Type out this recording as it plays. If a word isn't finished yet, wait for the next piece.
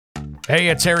Hey,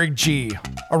 it's Eric G.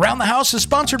 Around the House is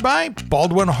sponsored by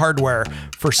Baldwin Hardware.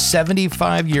 For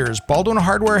 75 years, Baldwin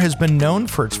Hardware has been known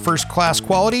for its first-class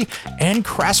quality and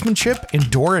craftsmanship in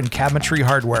door and cabinetry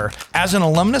hardware. As an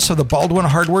alumnus of the Baldwin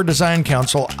Hardware Design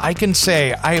Council, I can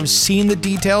say I have seen the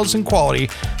details and quality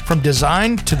from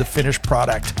design to the finished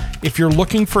product. If you're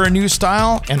looking for a new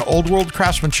style and old-world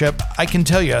craftsmanship, I can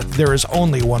tell you there is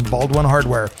only one Baldwin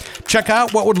Hardware. Check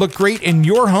out what would look great in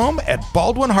your home at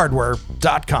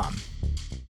baldwinhardware.com.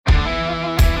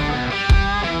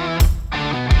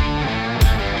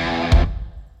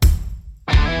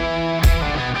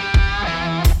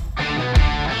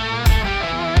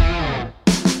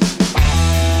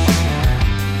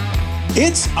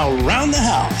 It's Around the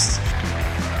House.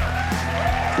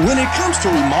 When it comes to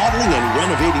remodeling and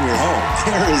renovating your home,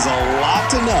 there is a lot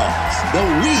to know, but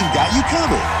we've got you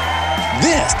covered.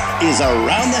 This is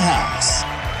Around the House.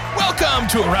 Welcome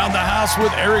to Around the House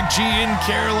with Eric G and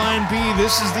Caroline B.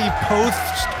 This is the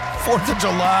post 4th of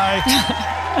July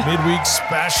midweek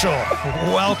special.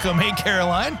 Welcome. Hey,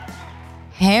 Caroline.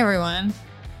 Hey, everyone.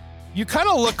 You kind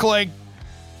of look like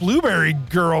Blueberry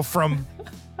Girl from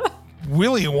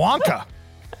Willy Wonka.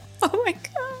 Oh my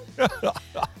God.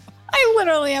 I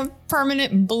literally have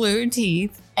permanent blue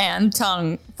teeth and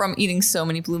tongue from eating so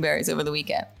many blueberries over the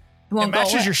weekend. It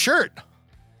matches your shirt.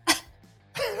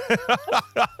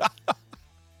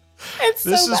 This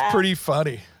is pretty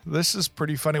funny.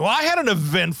 Well, I had an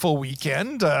eventful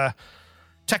weekend.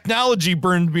 Technology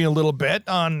burned me a little bit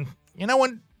on,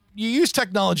 when you use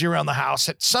technology around the house,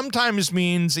 it sometimes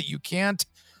means that you can't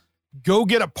go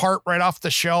get a part right off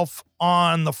the shelf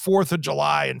on the 4th of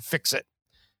July and fix it.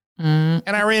 And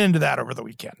I ran into that over the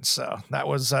weekend. So that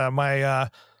was my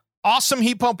awesome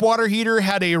heat pump water heater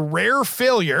had a rare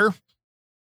failure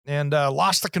and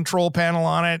lost the control panel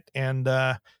on it. And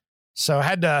so I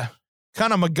had to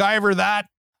kind of MacGyver that,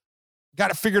 got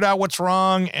it figured out what's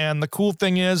wrong. And the cool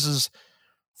thing is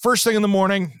first thing in the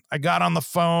morning, I got on the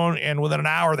phone and within an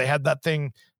hour, they had that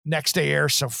thing next day air.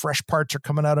 So fresh parts are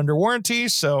coming out under warranty.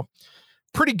 So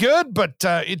pretty good, but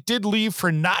it did leave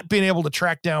for not being able to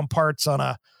track down parts on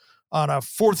a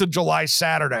 4th of July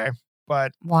Saturday.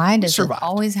 But why does it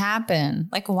always happen?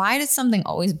 Like, why does something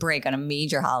always break on a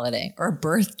major holiday or a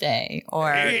birthday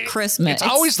or Christmas? It's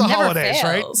always the holidays,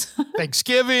 fails. Right?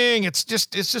 Thanksgiving. It's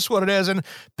just what it is. And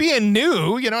being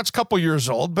new, it's a couple years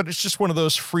old, but it's just one of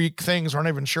those freak things. We're not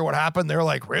even sure what happened. They're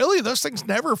like, really? Those things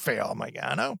never fail. I'm like,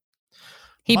 I know.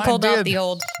 He pulled out the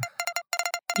old.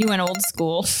 You went old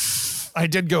school. I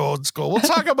did go old school. We'll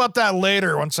talk about that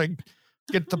later once I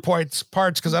get the parts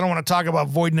because I don't want to talk about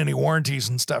voiding any warranties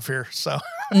and stuff here. So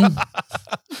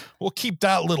we'll keep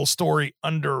that little story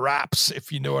under wraps,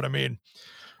 if you know what I mean.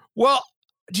 Well,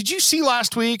 did you see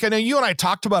last week? I know you and I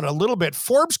talked about it a little bit.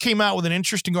 Forbes came out with an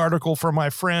interesting article for my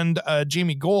friend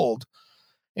Jamie Gold,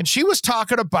 and she was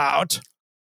talking about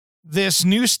this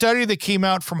new study that came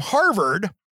out from Harvard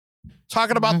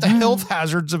talking about the health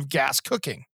hazards of gas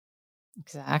cooking.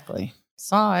 Exactly.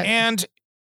 Saw it. And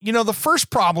the first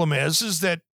problem is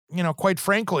that, quite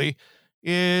frankly,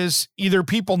 is either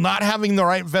people not having the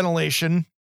right ventilation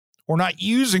or not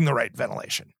using the right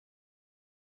ventilation.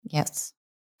 Yes.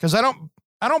 Because I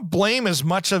don't blame as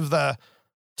much of I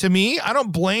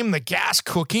don't blame the gas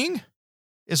cooking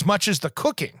as much as the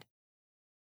cooking.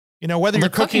 Whether you're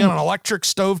cooking on an electric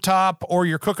stovetop or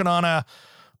you're cooking on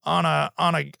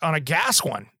a gas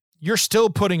one, you're still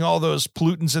putting all those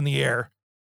pollutants in the air.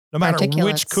 No matter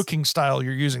which cooking style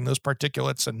you're using, those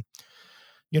particulates and,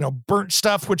 burnt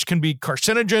stuff, which can be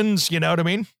carcinogens, you know what I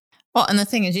mean? Well, and the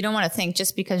thing is, you don't want to think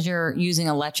just because you're using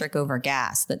electric over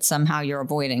gas that somehow you're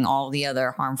avoiding all the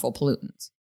other harmful pollutants.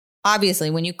 Obviously,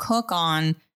 when you cook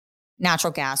on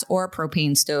natural gas or a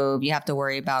propane stove, you have to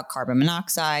worry about carbon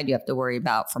monoxide. You have to worry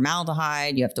about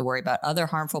formaldehyde. You have to worry about other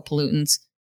harmful pollutants.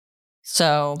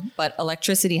 So, but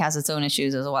electricity has its own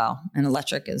issues as well. And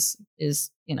electric is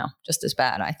just as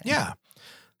bad, I think. Yeah.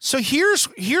 So here's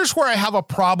where I have a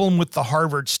problem with the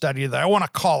Harvard study that I want to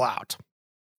call out.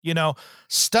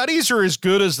 Studies are as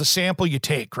good as the sample you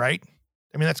take, right?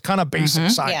 I mean, that's kind of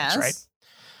basic science, right?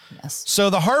 Yes.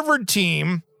 So the Harvard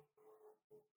team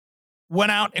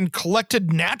went out and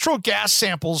collected natural gas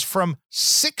samples from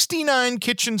 69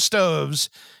 kitchen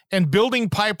stoves and building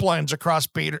pipelines across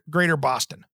greater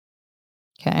Boston.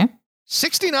 Okay.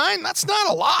 69? That's not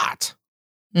a lot.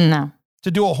 No.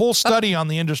 To do a whole study on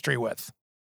the industry with.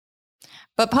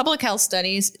 But public health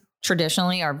studies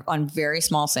traditionally are on very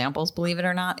small samples, believe it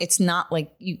or not. It's not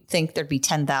like you think there'd be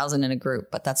 10,000 in a group,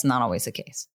 but that's not always the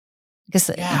case.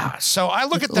 Because so I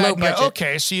look at that and go,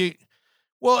 okay, so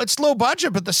it's low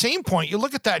budget, but at the same point, you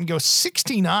look at that and go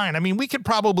 69. I mean, we could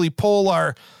probably pull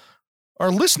our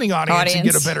our listening audience and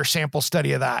get a better sample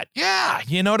study of that. Yeah.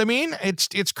 You know what I mean?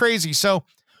 It's crazy. So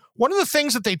one of the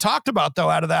things that they talked about though,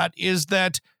 out of that is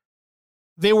that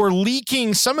they were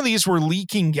leaking, some of these were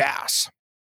leaking gas,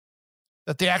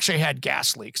 that they actually had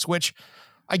gas leaks, which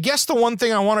I guess the one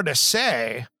thing I wanted to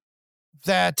say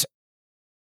that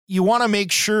you want to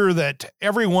make sure that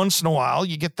every once in a while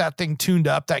you get that thing tuned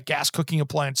up, that gas cooking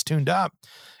appliance tuned up.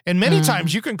 And many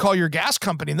times you can call your gas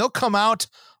company and they'll come out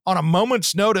on a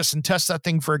moment's notice and test that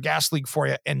thing for a gas leak for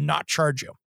you and not charge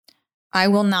you. I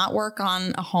will not work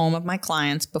on a home of my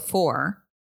clients before.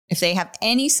 If they have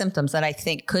any symptoms that I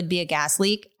think could be a gas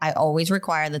leak, I always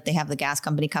require that they have the gas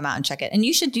company come out and check it. And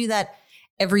you should do that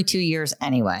every 2 years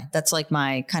anyway. That's like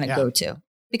my kind of go-to.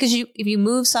 Because if you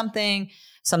move something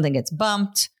gets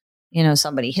bumped,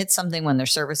 somebody hits something when they're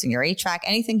servicing your HVAC,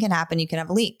 anything can happen. You can have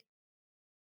a leak.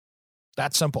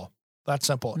 That's simple.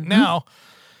 Mm-hmm. Now,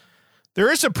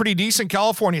 there is a pretty decent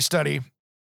California study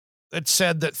that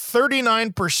said that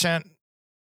 39%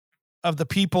 of the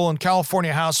people in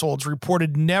California households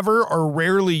reported never or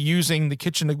rarely using the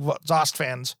kitchen exhaust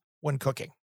fans when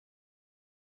cooking.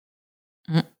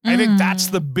 I think that's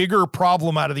the bigger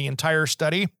problem out of the entire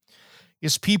study,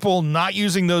 is people not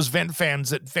using those vent fans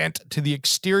that vent to the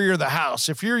exterior of the house.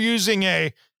 If you're using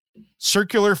a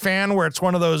circular fan where it's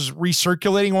one of those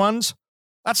recirculating ones,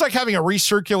 that's like having a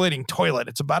recirculating toilet.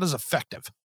 It's about as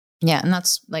effective. Yeah, and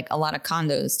that's like a lot of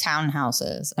condos,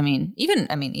 townhouses.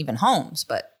 Even homes,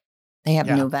 but they have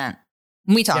no vent.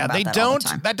 We talk about that all the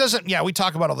time. That doesn't, we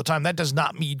talk about it all the time. That does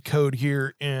not meet code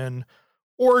here in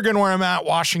Oregon, where I'm at,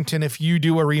 Washington. If you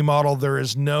do a remodel, there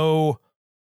is no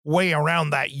way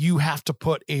around that. You have to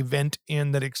put a vent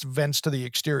in that vents to the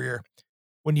exterior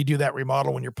when you do that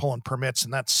remodel, when you're pulling permits,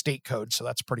 and that's state code. So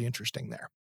that's pretty interesting there.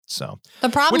 So the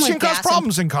problem which can cause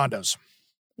problems in condos.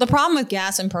 The problem with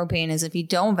gas and propane is if you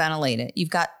don't ventilate it, you've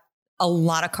got a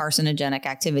lot of carcinogenic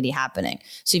activity happening.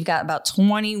 So you've got about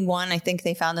 21, I think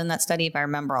they found in that study, if I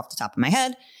remember off the top of my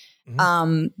head,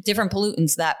 different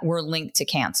pollutants that were linked to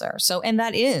cancer. So, and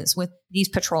that is with these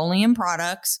petroleum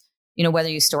products, whether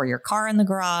you store your car in the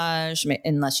garage,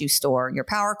 unless you store your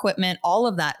power equipment, all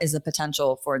of that is the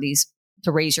potential for these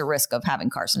to raise your risk of having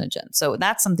carcinogens. So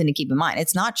that's something to keep in mind.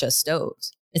 It's not just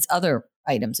stoves. It's other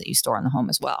items that you store in the home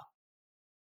as well.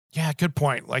 Yeah, good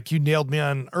point. Like you nailed me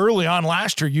on early on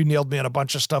last year, you nailed me on a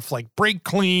bunch of stuff like brake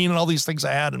clean and all these things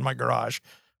I had in my garage,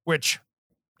 which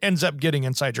ends up getting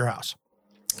inside your house.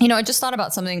 I just thought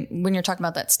about something when you're talking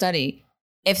about that study.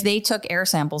 If they took air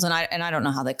samples, and I don't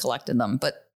know how they collected them,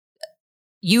 but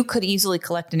you could easily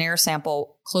collect an air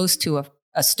sample close to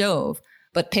a stove,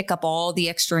 but pick up all the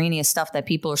extraneous stuff that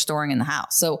people are storing in the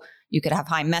house. So you could have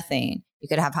high methane, you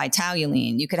could have high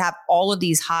toluene, you could have all of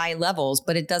these high levels,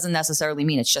 but it doesn't necessarily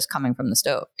mean it's just coming from the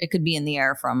stove. It could be in the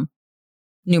air from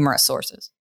numerous sources.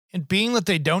 And being that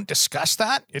they don't discuss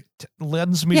that, it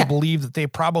lends me to believe that they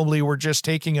probably were just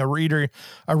taking a reading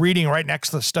right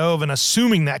next to the stove and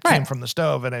assuming that came from the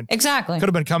stove. And it could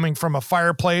have been coming from a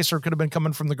fireplace or could have been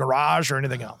coming from the garage or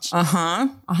anything else.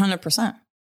 100%.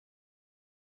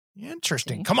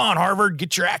 Interesting. Come on, Harvard,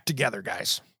 get your act together,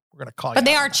 guys. We're going to call you. But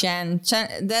they are Chen,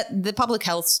 that the public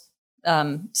health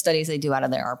studies they do out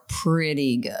of there are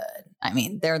pretty good. I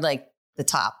mean, they're like the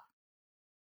top.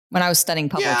 When I was studying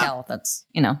public health, that's,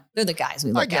 they're the guys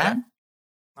we look at.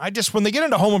 When they get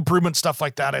into home improvement stuff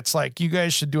like that, it's like, you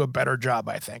guys should do a better job,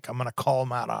 I think. I'm going to call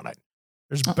them out on it.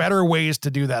 There's better ways to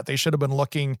do that. They should have been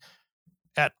looking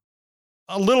at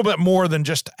a little bit more than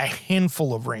just a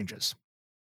handful of ranges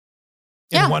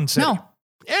in one city. No.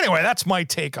 Anyway, that's my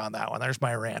take on that one. There's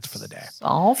my rant for the day. It's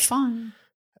all fun.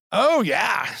 Oh,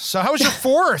 yeah. So how was your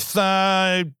fourth?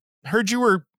 Heard you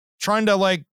were trying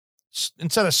to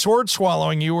instead of sword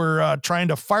swallowing, you were trying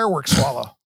to firework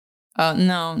swallow.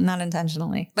 No, not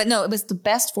intentionally. But no, it was the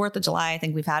best 4th of July I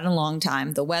think we've had in a long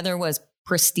time. The weather was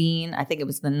pristine. I think it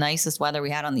was the nicest weather we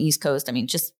had on the East Coast. I mean,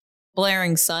 just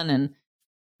blaring sun and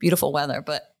beautiful weather.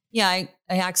 But yeah, I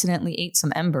accidentally ate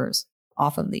some embers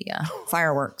off of the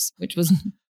fireworks, which was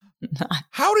not.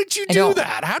 How did you do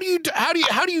that? How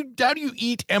do you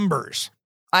eat embers?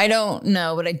 I don't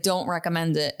know, but I don't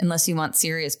recommend it unless you want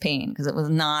serious pain, because it was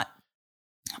not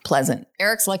pleasant.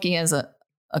 Eric's lucky he has a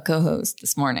co-host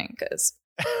this morning, because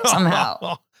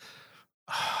somehow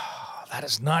that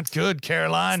is not good,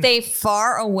 Caroline. Stay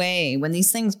far away when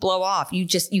these things blow off. You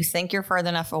think you're far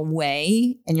enough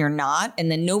away and you're not. And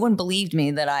then no one believed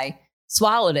me that I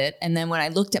swallowed it. And then when I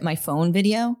looked at my phone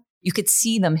video, you could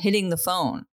see them hitting the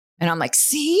phone. And I'm like,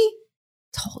 see?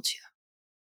 Told you.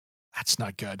 That's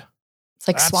not good. It's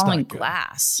like swallowing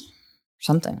glass or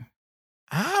something.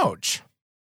 Ouch.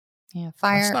 Yeah,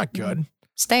 fire. That's not good.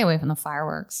 Stay away from the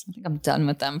fireworks. I think I'm done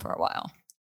with them for a while.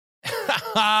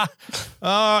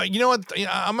 You know what?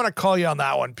 I'm going to call you on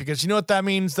that one because you know what that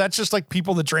means? That's just like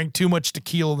people that drank too much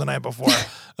tequila the night before.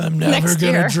 I'm never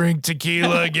going to drink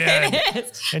tequila again. It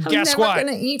is. And guess what? what? I'm never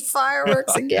going to eat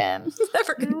fireworks again.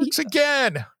 Never going to eat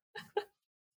again.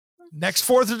 Next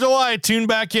 4th of July, tune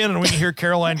back in and we can hear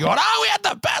Caroline going, oh, we had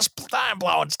the best time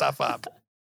blowing stuff up.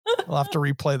 We'll have to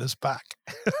replay this back.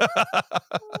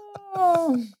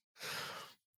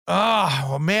 Oh,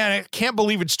 well, man, I can't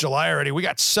believe it's July already. We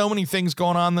got so many things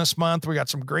going on this month. We got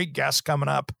some great guests coming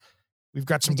up. We've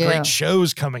got some great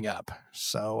shows coming up.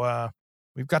 So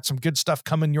we've got some good stuff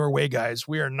coming your way, guys.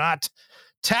 We are not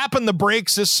tapping the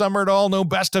brakes this summer at all. No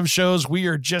best of shows. We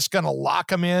are just going to lock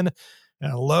them in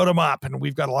and load them up. And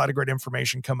we've got a lot of great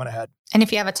information coming ahead. And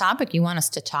if you have a topic you want us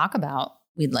to talk about,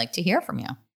 we'd like to hear from you.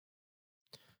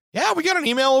 Yeah, we got an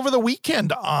email over the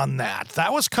weekend on that.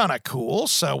 That was kind of cool.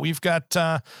 So we've got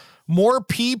more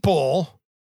people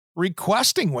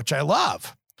requesting, which I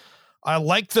love. I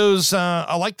like those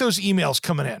emails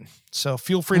coming in. So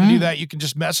feel free to do that. You can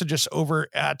just message us over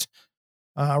at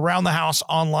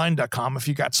aroundthehouseonline.com if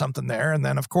you got something there. And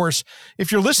then, of course,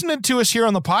 if you're listening to us here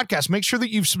on the podcast, make sure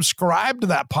that you've subscribed to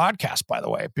that podcast, by the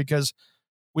way, because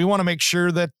we want to make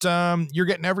sure that you're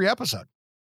getting every episode.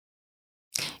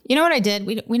 You know what I did?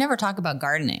 We never talk about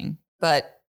gardening,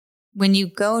 but when you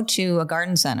go to a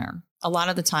garden center, a lot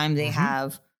of the time they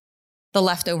have the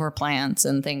leftover plants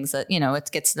and things that,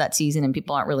 it gets to that season and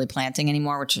people aren't really planting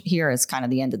anymore, which here is kind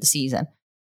of the end of the season.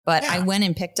 But I went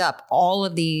and picked up all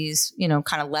of these,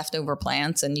 kind of leftover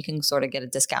plants, and you can sort of get a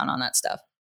discount on that stuff.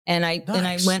 And I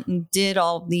went and did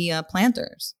all the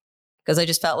planters because I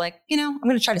just felt like, I'm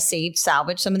going to try to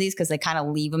salvage some of these because they kind of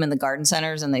leave them in the garden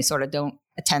centers and they sort of don't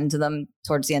attend to them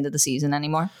towards the end of the season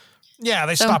anymore. Yeah,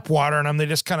 they stop watering them. They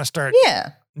just kind of start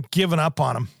giving up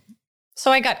on them.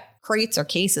 So I got crates or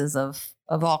cases of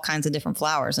all kinds of different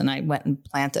flowers, and I went and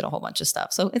planted a whole bunch of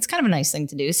stuff. So it's kind of a nice thing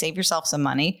to do. Save yourself some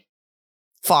money.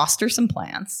 Foster some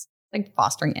plants, like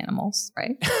fostering animals,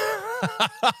 right?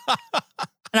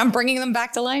 And I'm bringing them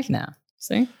back to life now.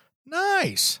 See?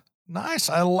 Nice.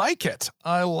 I like it.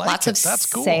 Lots of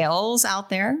That's cool. Sales out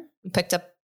there. We picked up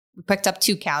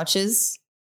 2 couches.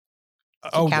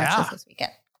 Two couches this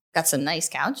weekend. Got some nice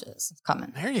couches. It's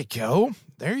coming. There you go.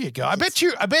 I bet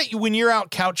you when you're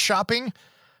out couch shopping,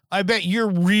 I bet you're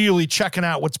really checking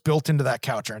out what's built into that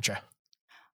couch, aren't you?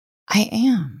 I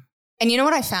am. And you know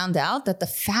what I found out? That the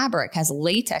fabric has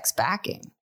latex backing.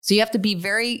 So you have to be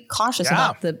very cautious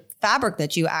about the fabric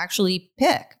that you actually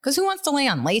pick. Because who wants to lay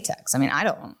on latex? I mean, I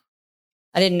don't.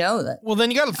 I didn't know that. Well, then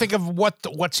you got to think of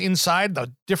what's inside,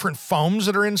 the different foams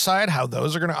that are inside, how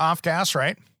those are going to off-gas,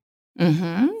 right?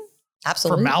 Mm-hmm.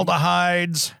 Absolutely.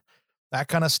 Formaldehydes, that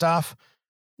kind of stuff.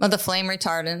 Well, the flame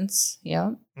retardants,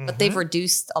 But they've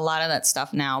reduced a lot of that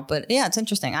stuff now. But yeah, it's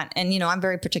interesting. I'm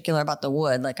very particular about the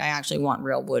wood. Like I actually want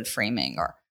real wood framing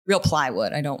or real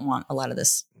plywood. I don't want a lot of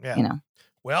this,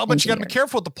 Well, but you got to be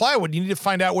careful with the plywood. You need to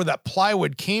find out where that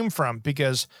plywood came from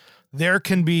because there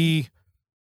can be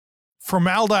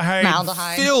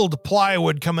formaldehyde-filled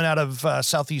plywood coming out of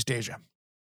Southeast Asia.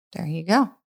 There you go.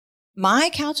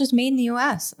 My couch is made in the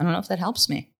U.S. I don't know if that helps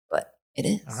me, but it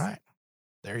is. All right.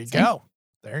 There you go.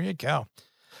 There you go.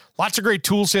 Lots of great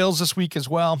tool sales this week as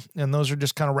well. And those are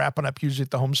just kind of wrapping up usually at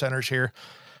the home centers here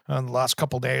in the last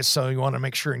couple of days. So you want to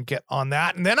make sure and get on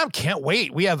that. And then I can't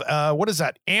wait. We have, what is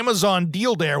that? Amazon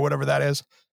Deal Day or whatever that is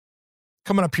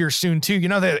coming up here soon too. You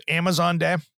know, the Amazon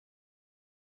Day?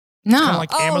 No. Kind of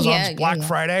like Amazon's Black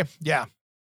Friday. Yeah.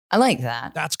 I like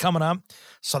that. That's coming up.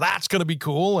 So that's going to be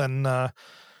cool. And,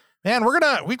 man,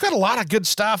 we've got a lot of good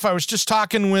stuff. I was just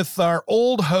talking with our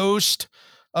old host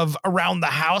of Around the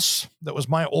House. That was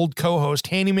my old co-host,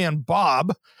 Handyman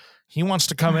Bob. He wants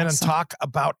to come in and talk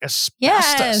about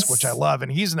asbestos, which I love. And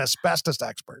he's an asbestos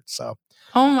expert. So,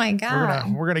 oh my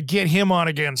God, we're going to get him on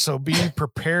again. So be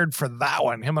prepared for that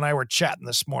one. Him and I were chatting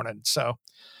this morning. So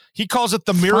he calls it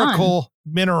the miracle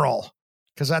mineral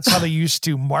because that's how they used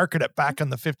to market it back in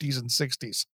the 50s and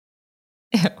 60s.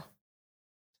 Ew.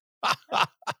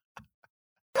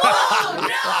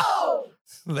 Oh,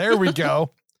 no! There we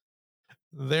go.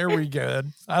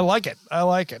 I like it.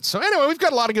 So anyway, we've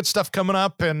got a lot of good stuff coming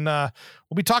up, and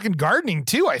we'll be talking gardening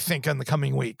too, I think, in the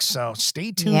coming weeks. So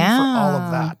stay tuned for all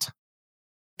of that.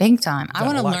 Big time. I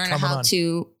want to learn how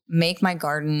to make my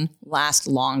garden last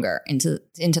longer into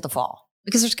the fall,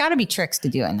 because there's got to be tricks to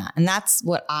doing that. And that's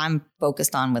what I'm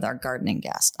focused on with our gardening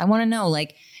guest. I want to know,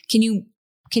 like, can you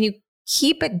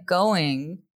keep it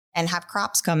going and have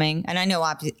crops coming? And I know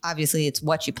obviously it's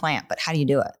what you plant, but how do you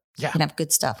do it? Yeah. You can have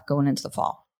good stuff going into the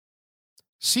fall.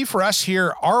 See, for us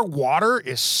here, our water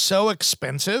is so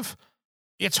expensive.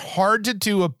 It's hard to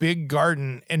do a big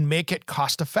garden and make it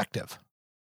cost effective.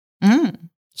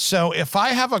 So if I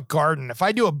have a garden, if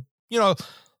I do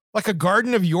like a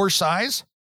garden of your size,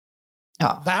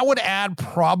 that would add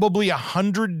probably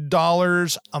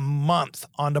 $100 a month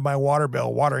onto my water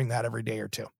bill, watering that every day or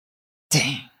two.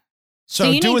 Dang. So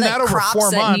you doing need, that over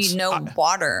 4 months. Need no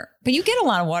water, but you get a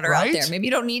lot of water out there. Maybe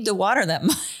you don't need to water that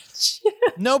much.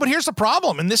 No, but here's the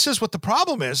problem. And this is what the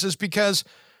problem is because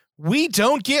we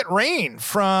don't get rain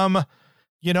from,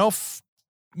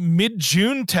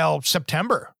 mid-June till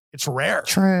September. It's rare.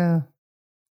 True.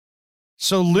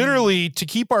 So literally to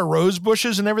keep our rose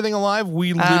bushes and everything alive,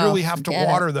 we literally have to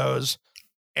water those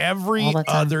every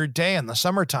other day in the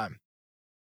summertime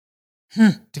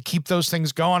to keep those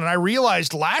things going. And I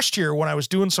realized last year when I was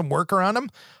doing some work around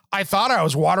them, I thought I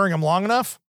was watering them long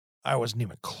enough. I wasn't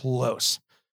even close.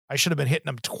 I should have been hitting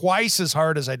them twice as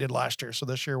hard as I did last year. So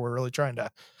this year we're really trying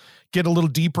to get a little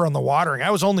deeper on the watering.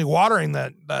 I was only watering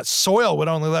the soil would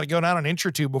only let it go down an inch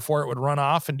or two before it would run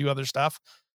off and do other stuff.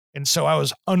 And so I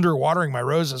was underwatering my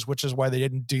roses, which is why they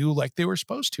didn't do like they were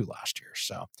supposed to last year.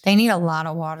 So they need a lot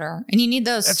of water, and you need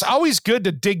those. It's always good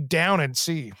to dig down and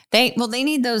see. They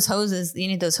need those hoses. You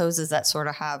need those hoses that sort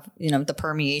of have, the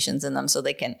permeations in them so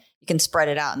you can spread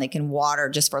it out and they can water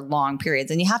just for long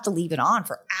periods. And you have to leave it on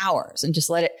for hours and just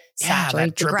let it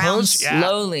saturate the ground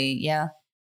slowly. Yeah.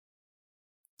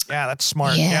 Yeah, that's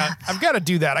smart. Yeah. I've got to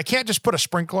do that. I can't just put a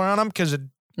sprinkler on them because it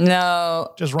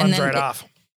just runs right off.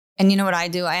 And you know what I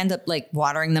do? I end up like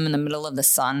watering them in the middle of the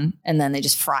sun and then they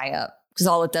just fry up because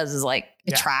all it does is like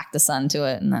attract the sun to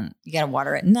it. And then you got to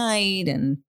water at night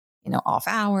and, off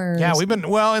hours. Yeah,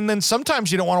 and then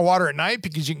sometimes you don't want to water at night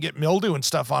because you can get mildew and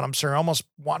stuff on them. So you're almost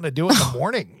wanting to do it in the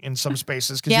morning in some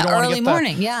spaces. You don't early want to get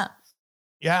morning. Yeah.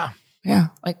 Yeah.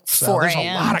 Like 4 a.m. There's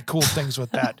a lot of cool things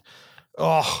with that.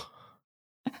 Oh,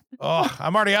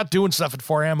 I'm already out doing stuff at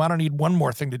 4 a.m. I don't need one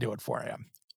more thing to do at 4 a.m.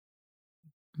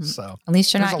 So at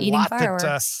least you're not eating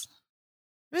fireworks.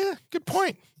 Good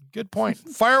point.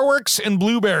 Fireworks and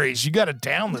blueberries. You got it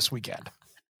down this weekend.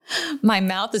 My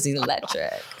mouth is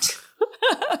electric.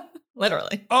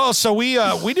 Literally. Oh, so we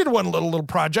did one little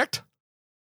project.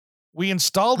 We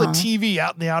installed a TV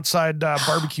out in the outside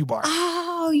barbecue bar.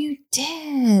 Oh, you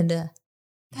did.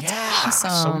 That's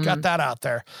awesome. So we got that out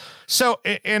there. So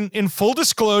in full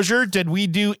disclosure, did we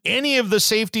do any of the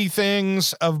safety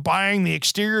things of buying the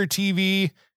exterior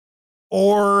TV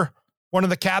or one of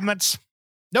the cabinets?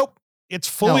 Nope. It's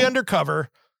fully undercover.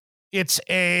 It's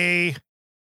a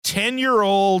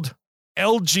 10-year-old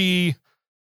LG.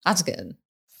 That's good.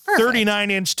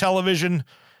 39-inch television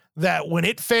that when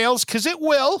it fails, because it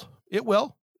will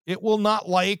not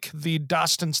like the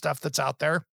dust and stuff that's out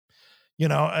there.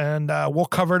 And we'll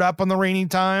cover it up on the rainy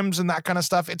times and that kind of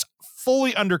stuff. It's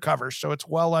fully undercover, so it's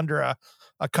well under a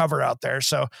cover out there.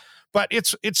 So, but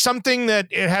it's something that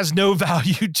it has no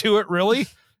value to it, really.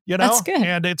 That's good.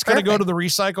 And it's going to go to the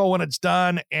recycle when it's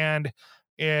done, and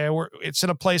it's in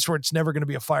a place where it's never going to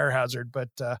be a fire hazard. But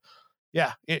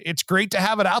it's great to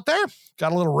have it out there.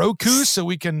 Got a little Roku so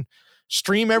we can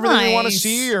stream everything we want to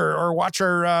see, or watch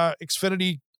our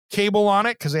Xfinity cable on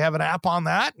it because they have an app on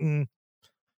that, and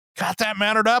got that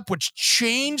mounted up, which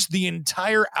changed the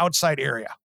entire outside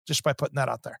area just by putting that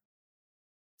out there.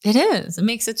 It is. It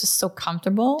makes it just so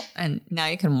comfortable. And now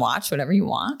you can watch whatever you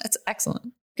want. That's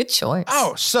excellent. Good choice.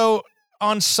 Oh, so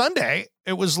on Sunday,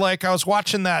 it was like I was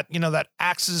watching that, that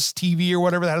Axis TV or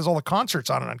whatever that has all the concerts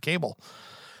on it on cable.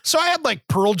 So I had like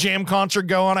Pearl Jam concert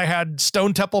going. I had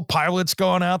Stone Temple Pilots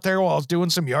going out there while I was doing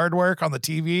some yard work on the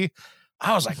TV.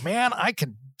 I was like, man, I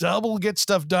can double get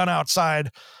stuff done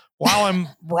outside while I'm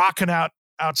rocking out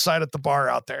outside at the bar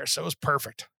out there. So it was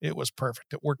perfect. It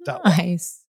worked out well.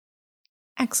 Nice.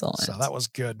 Excellent. So that was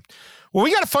good. Well,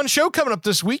 we got a fun show coming up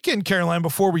this weekend, Caroline.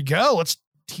 Before we go, let's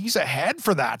tease ahead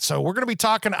for that. So we're going to be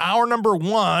talking hour number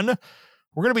 1.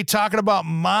 We're going to be talking about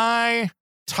my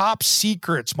top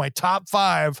secrets, my top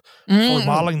 5 for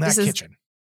remodeling that kitchen.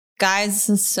 Guys, this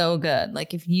is so good.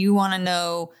 Like if you want to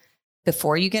know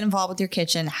before you get involved with your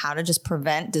kitchen, how to just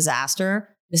prevent disaster,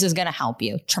 this is going to help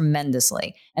you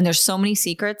tremendously. And there's so many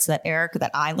secrets that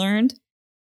I learned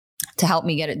to help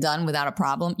me get it done without a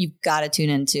problem. You've got to tune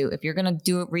into. If you're going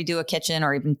to redo a kitchen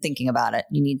or even thinking about it,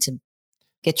 you need to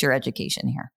get your education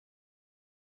here.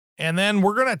 And then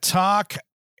we're going to talk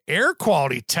air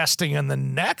quality testing in the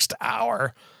next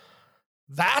hour.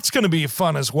 That's going to be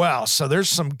fun as well. So there's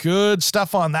some good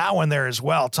stuff on that one there as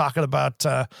well. Talking about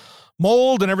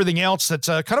mold and everything else. That's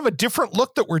kind of a different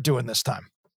look that we're doing this time.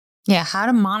 Yeah, how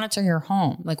to monitor your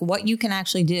home, like what you can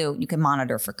actually do. You can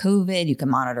monitor for COVID, you can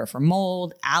monitor for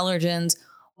mold, allergens,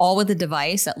 all with a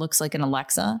device that looks like an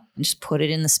Alexa, and just put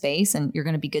it in the space and you're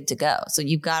going to be good to go. So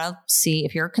you've got to see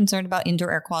if you're concerned about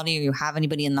indoor air quality or you have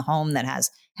anybody in the home that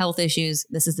has health issues,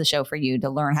 this is the show for you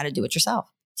to learn how to do it yourself.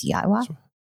 DIY.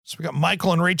 So we got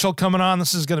Michael and Rachel coming on.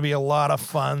 This is going to be a lot of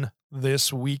fun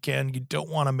this weekend. You don't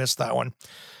want to miss that one.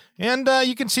 And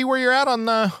you can see where you're at on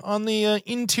the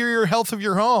interior health of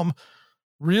your home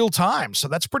real time. So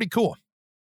that's pretty cool.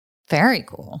 Very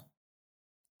cool.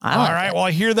 All right. Well,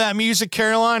 I hear that music,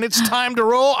 Caroline. It's time to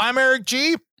roll. I'm Eric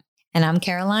G. And I'm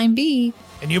Caroline B.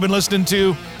 And you've been listening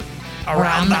to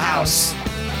Around the House.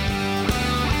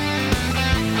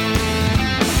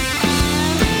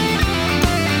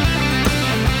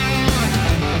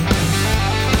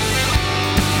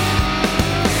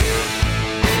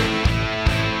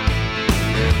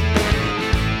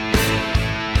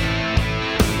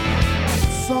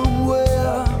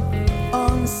 Somewhere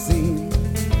unseen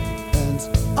and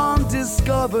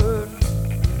undiscovered,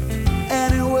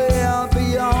 anywhere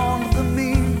beyond the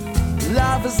mean.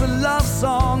 Life is a love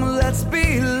song, let's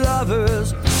be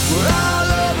lovers. We're all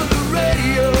over the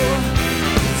radio.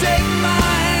 Take my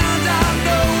hand, I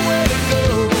know where to go.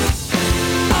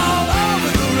 All over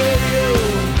the radio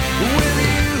with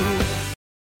you.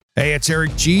 Hey, it's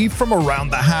Eric G. from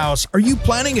Around the House. Are you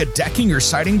planning a decking or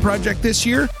siding project this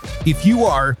year? If you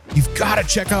are, you've got to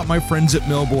check out my friends at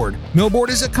Millboard. Millboard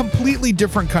is a completely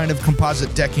different kind of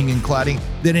composite decking and cladding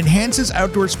that enhances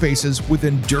outdoor spaces with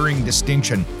enduring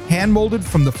distinction. Hand-molded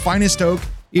from the finest oak,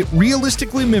 it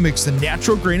realistically mimics the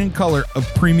natural grain and color of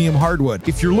premium hardwood.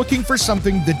 If you're looking for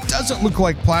something that doesn't look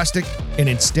like plastic and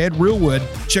instead real wood,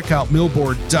 check out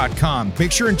millboard.com.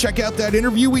 Make sure and check out that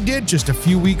interview we did just a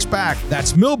few weeks back.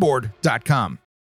 That's millboard.com.